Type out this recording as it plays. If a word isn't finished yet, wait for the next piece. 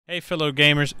Hey fellow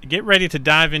gamers, get ready to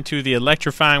dive into the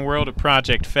electrifying world of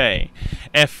Project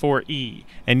F4E.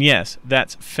 And yes,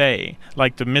 that's Fae,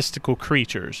 like the mystical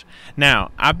creatures.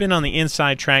 Now, I've been on the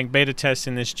inside track beta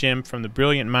testing this gem from the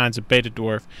brilliant minds of Beta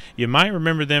Dwarf. You might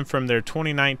remember them from their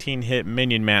 2019 hit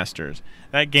Minion Masters.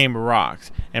 That game rocks.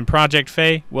 And Project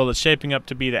Fae, well, it's shaping up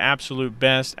to be the absolute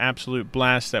best, absolute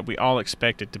blast that we all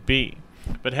expect it to be.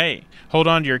 But hey, hold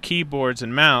on to your keyboards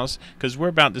and mouse, because we're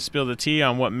about to spill the tea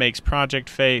on what makes Project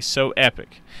Fae so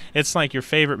epic. It's like your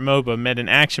favorite MOBA met an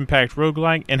action-packed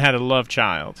roguelike and had a love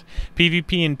child.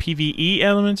 PvP and PvE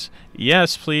elements?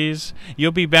 Yes, please.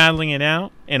 You'll be battling it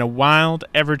out in a wild,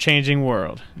 ever-changing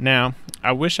world. Now,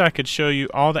 I wish I could show you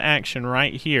all the action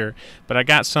right here, but I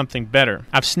got something better.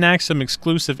 I've snagged some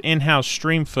exclusive in-house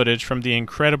stream footage from the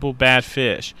incredible Bad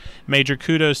Fish. Major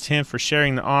kudos to him for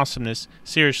sharing the awesomeness.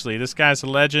 Seriously, this guy's a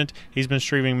legend. He's been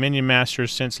streaming Minion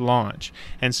Masters since launch,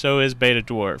 and so is Beta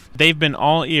Dwarf. They've been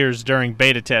all ears during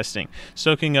beta testing,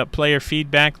 soaking up player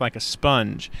feedback like a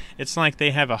sponge. It's like they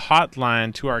have a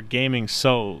hotline to our gaming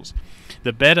souls.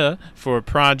 The beta for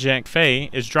Project Fae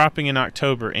is dropping in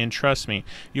October, and trust me,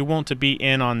 you'll want to be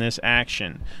in on this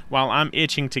action. While I'm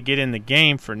itching to get in the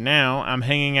game for now, I'm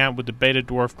hanging out with the Beta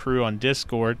Dwarf crew on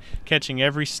Discord, catching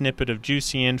every snippet of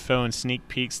juicy info and sneak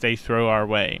peeks they throw our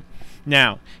way.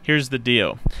 Now, here's the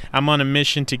deal. I'm on a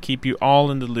mission to keep you all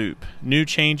in the loop. New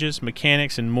changes,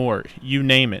 mechanics, and more. You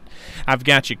name it. I've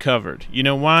got you covered. You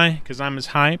know why? Because I'm as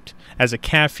hyped as a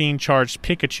caffeine-charged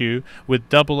Pikachu with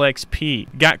double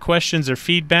XP. Got questions or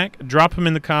feedback? Drop them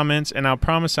in the comments, and I'll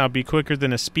promise I'll be quicker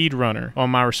than a speedrunner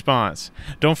on my response.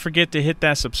 Don't forget to hit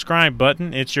that subscribe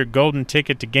button. It's your golden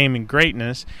ticket to gaming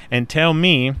greatness. And tell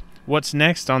me, what's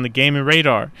next on the gaming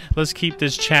radar? Let's keep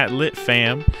this chat lit,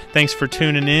 fam. Thanks for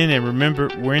tuning in, and remember,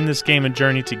 we're in this gaming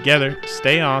journey together.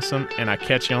 Stay awesome, and I'll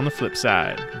catch you on the flip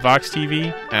side. Vox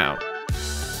TV, out.